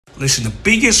Listen, the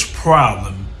biggest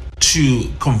problem to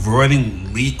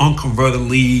converting unconverted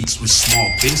leads with small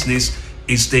business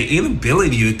is the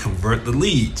inability to convert the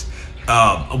leads.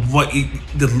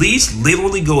 The leads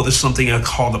literally go to something I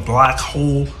call the black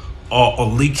hole or a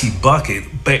leaky bucket,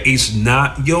 but it's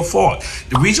not your fault.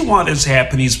 The reason why this is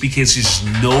happening is because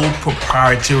there's no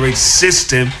proprietary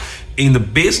system in the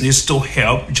business to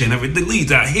help generate the leads.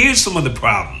 Now, here's some of the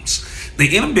problems.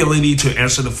 The inability to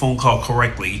answer the phone call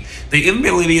correctly, the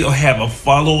inability to have a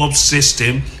follow-up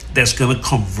system that's going to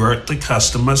convert the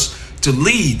customers to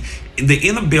lead, and the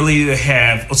inability to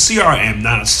have a CRM.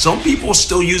 Now, some people are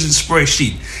still using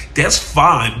spreadsheet. That's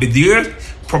fine, but their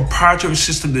proprietary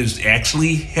system that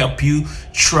actually help you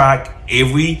track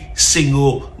every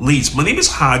single leads. My name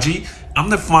is Haji. I'm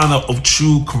the founder of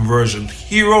True Conversion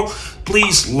Hero.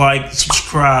 Please like,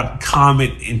 subscribe,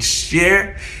 comment, and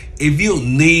share. If you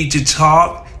need to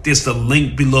talk, there's the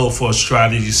link below for a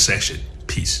strategy session.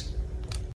 Peace.